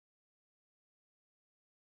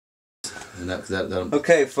and that'll...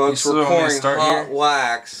 Okay, folks, we're pouring hot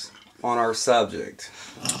wax on our subject.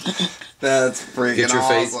 That's freaking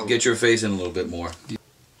awesome. Get your face in a little bit more.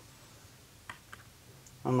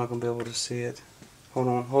 I'm not gonna be able to see it. Hold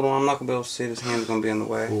on. I'm not gonna be able to see it. His hand's gonna be in the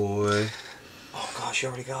way. Boy. Oh gosh, you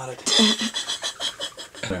already got it.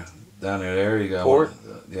 Down there, there you go. Forward.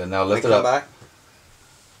 Yeah, now lift it up. Back.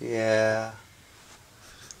 Yeah.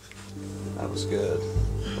 That was good.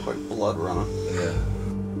 Looked like blood running. Yeah.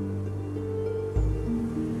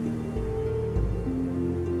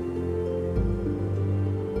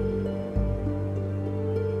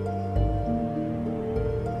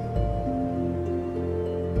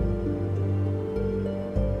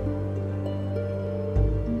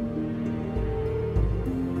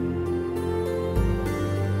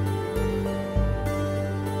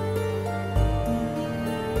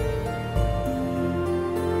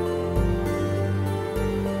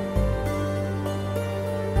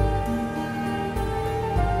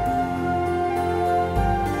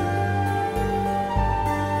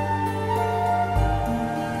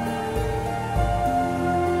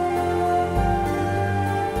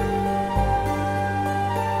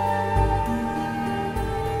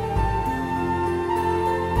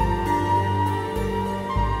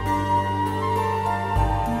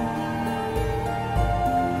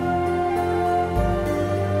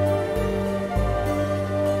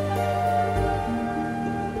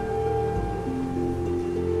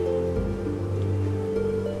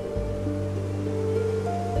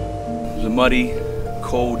 It was a muddy,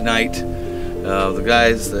 cold night.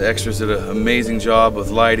 The extras did an amazing job with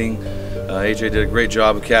lighting. AJ did a great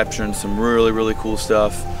job of capturing some really cool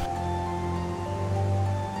stuff.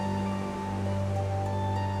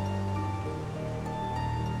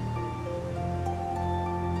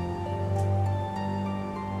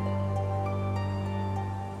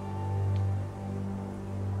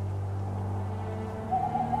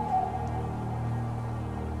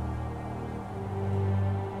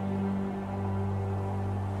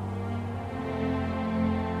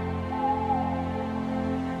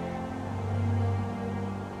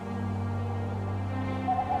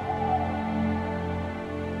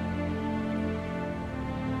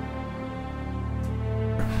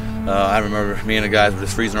 I remember me and the guys were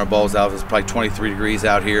just freezing our balls out. It was probably 23 degrees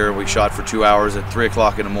out here. We shot for 2 hours at 3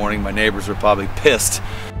 o'clock in the morning. My neighbors were probably pissed.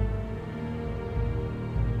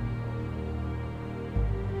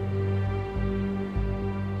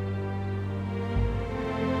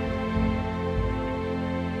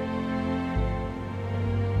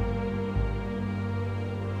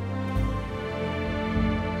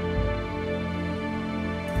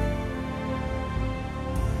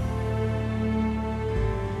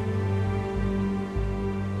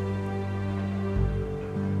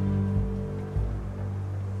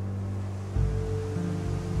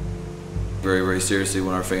 Very seriously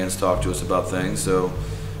when our fans talk to us about things. So,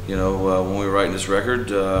 you know, when we were writing this record,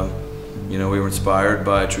 you know, we were inspired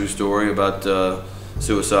by a true story about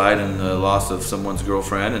suicide and the loss of someone's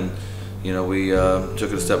girlfriend, and you know, we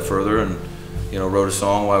took it a step further and, you know, wrote a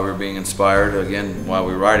song while we were being inspired. Again, while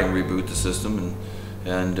we were writing Reboot the System,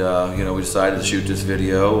 and you know, we decided to shoot this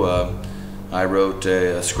video. I wrote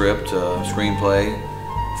a script, a screenplay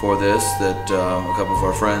for this that a couple of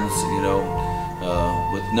our friends, you know,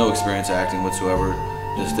 with no experience acting whatsoever,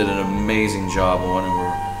 just did an amazing job on, and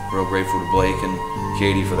we're real grateful to Blake and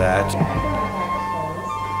Katie for that.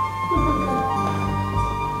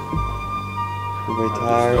 Everybody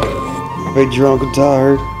tired? Everybody drunk and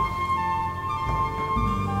tired?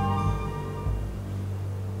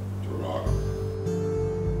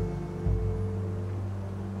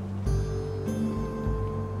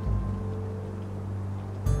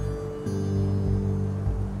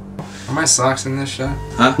 Are my socks in this shot?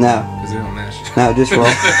 Huh? No. Because they don't match. No, just roll.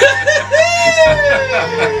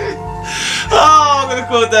 Oh, I'm gonna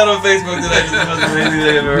quote that on Facebook today. This is the most amazing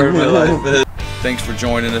thing I've ever heard in my life. Thanks for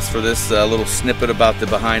joining us for this little snippet about the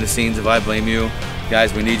behind the scenes of I Blame You.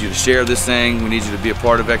 Guys, we need you to share this thing. We need you to be a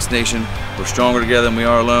part of X Nation. We're stronger together than we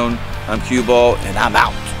are alone. I'm Cue Ball, and I'm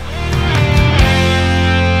out.